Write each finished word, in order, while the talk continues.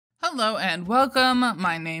Hello and welcome.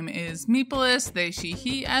 My name is Meepolis, they, she,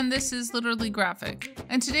 he, and this is Literally Graphic.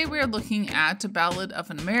 And today we are looking at Ballad of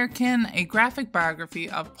an American, a graphic biography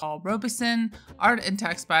of Paul Robeson, art and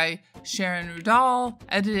text by Sharon Rudahl,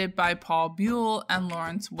 edited by Paul Buell and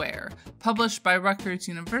Lawrence Ware, published by Rutgers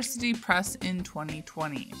University Press in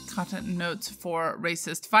 2020. Content notes for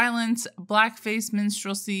racist violence, blackface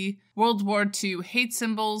minstrelsy, World War II hate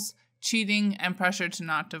symbols, cheating, and pressure to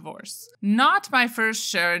not divorce. Not my first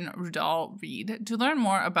Sharon Rudahl read. To learn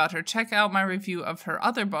more about her, check out my review of her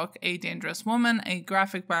other book, A Dangerous Woman, a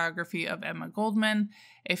graphic biography of Emma Goldman,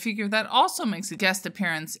 a figure that also makes a guest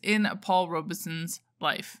appearance in Paul Robeson's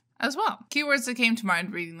life as well. Keywords that came to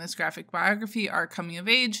mind reading this graphic biography are coming of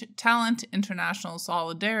age, talent, international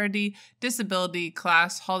solidarity, disability,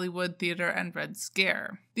 class, Hollywood, theater, and Red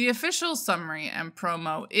Scare. The official summary and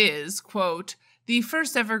promo is, quote, "The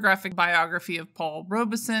first ever graphic biography of Paul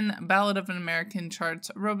Robeson, Ballad of an American charts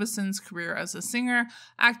Robeson's career as a singer,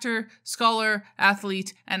 actor, scholar,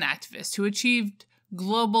 athlete, and activist who achieved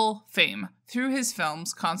global fame. Through his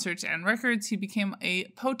films, concerts, and records, he became a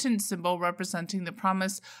potent symbol representing the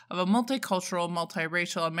promise of a multicultural,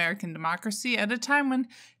 multiracial American democracy at a time when,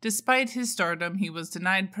 despite his stardom, he was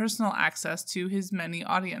denied personal access to his many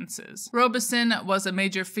audiences. Robeson was a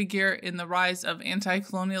major figure in the rise of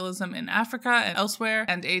anti-colonialism in Africa and elsewhere,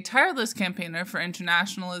 and a tireless campaigner for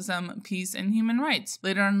internationalism, peace, and human rights.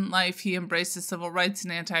 Later in life, he embraced the civil rights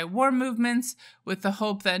and anti-war movements with the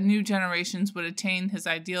hope that new generations would attain his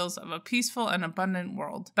ideals of a peaceful and abundant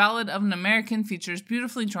world. Ballad of an American features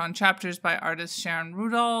beautifully drawn chapters by artist Sharon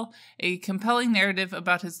Rudahl, a compelling narrative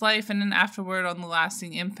about his life, and an afterword on the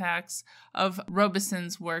lasting impacts of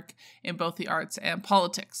Robeson's work in both the arts and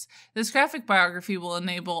politics. This graphic biography will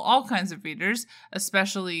enable all kinds of readers,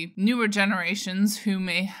 especially newer generations who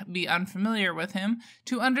may be unfamiliar with him,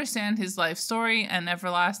 to understand his life story and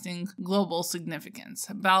everlasting global significance.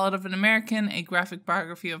 Ballad of an American, a graphic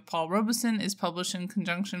biography of Paul Robeson, is published in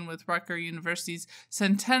conjunction with Rutgers University's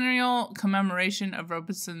centennial commemoration of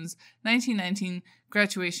Robeson's 1919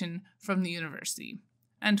 graduation from the university."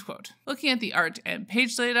 End quote. Looking at the art and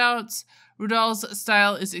page layouts, Rudahl's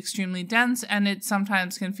style is extremely dense and it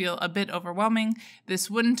sometimes can feel a bit overwhelming. This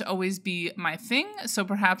wouldn't always be my thing, so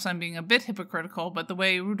perhaps I'm being a bit hypocritical, but the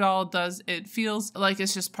way Rudahl does it feels like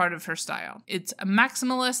it's just part of her style. It's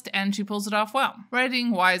maximalist and she pulls it off well.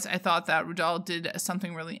 Writing-wise, I thought that Rudahl did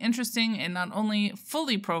something really interesting in not only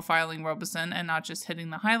fully profiling Robeson and not just hitting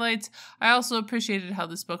the highlights, I also appreciated how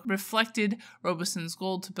this book reflected Robeson's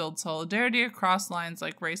goal to build solidarity across lines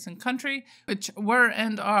like race and country, which were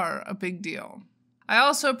and are a big deal. I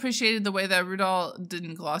also appreciated the way that Rudahl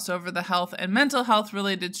didn't gloss over the health and mental health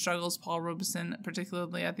related struggles Paul Robeson,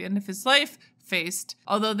 particularly at the end of his life, faced,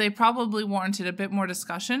 although they probably warranted a bit more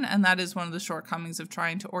discussion, and that is one of the shortcomings of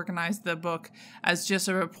trying to organize the book as just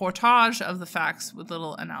a reportage of the facts with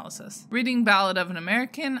little analysis. Reading Ballad of an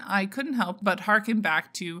American, I couldn't help but harken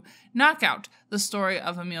back to Knockout, the story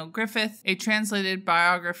of Emile Griffith, a translated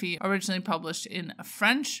biography originally published in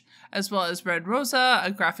French, as well as Red Rosa,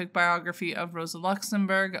 a graphic biography of Rosa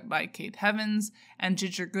Luxemburg by Kate Heavens, and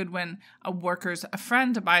Ginger Goodwin, a worker's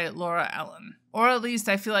friend by Laura Ellen. Or at least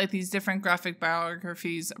I feel like these different graphic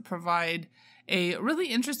biographies provide a really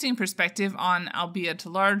interesting perspective on, albeit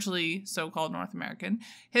largely so-called North American,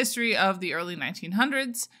 history of the early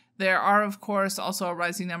 1900s. There are, of course, also a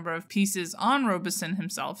rising number of pieces on Robeson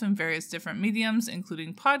himself in various different mediums,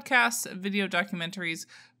 including podcasts, video documentaries,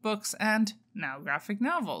 books, and now graphic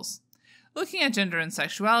novels. Looking at gender and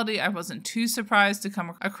sexuality, I wasn't too surprised to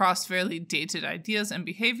come across fairly dated ideas and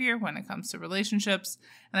behavior when it comes to relationships,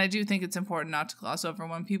 and I do think it's important not to gloss over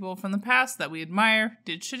when people from the past that we admire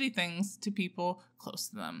did shitty things to people close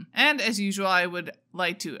to them. And as usual, I would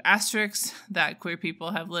like to asterisk that queer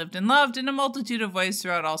people have lived and loved in a multitude of ways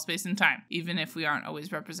throughout all space and time, even if we aren't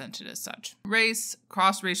always represented as such. Race,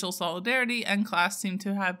 cross-racial solidarity, and class seem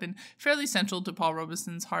to have been fairly central to Paul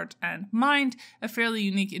Robeson's heart and mind. A fairly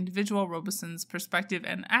unique individual, Robeson's perspective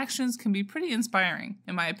and actions can be pretty inspiring,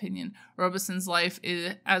 in my opinion. Robeson's life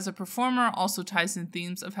as a performer also ties in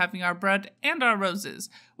themes of having our bread and our roses,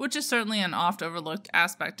 which is certainly an oft-overlooked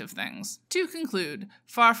aspect of things. To conclude,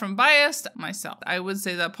 far from biased myself, I would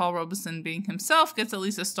say that Paul Robeson being himself gets at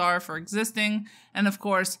least a star for existing, and of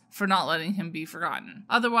course, for not letting him be forgotten.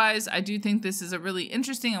 Otherwise, I do think this is a really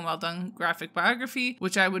interesting and well-done graphic biography,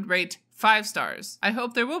 which I would rate 5 stars. I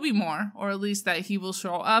hope there will be more, or at least that he will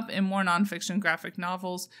show up in more nonfiction graphic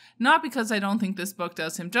novels, not because I don't think this book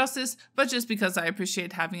does him justice, but just because I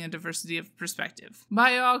appreciate having a diversity of perspective.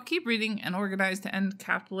 Bye y'all, keep reading, and organized to end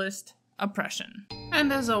capitalist oppression.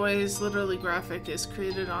 And as always, Literally Graphic is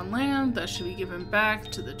created on land that should be given back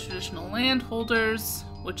to the traditional landholders,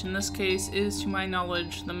 which in this case is, to my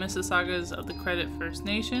knowledge, the Mississaugas of the Credit First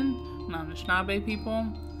Nation, Anishinaabe people,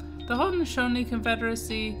 the Haudenosaunee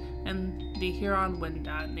Confederacy, and the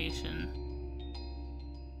Huron-Wendat Nation.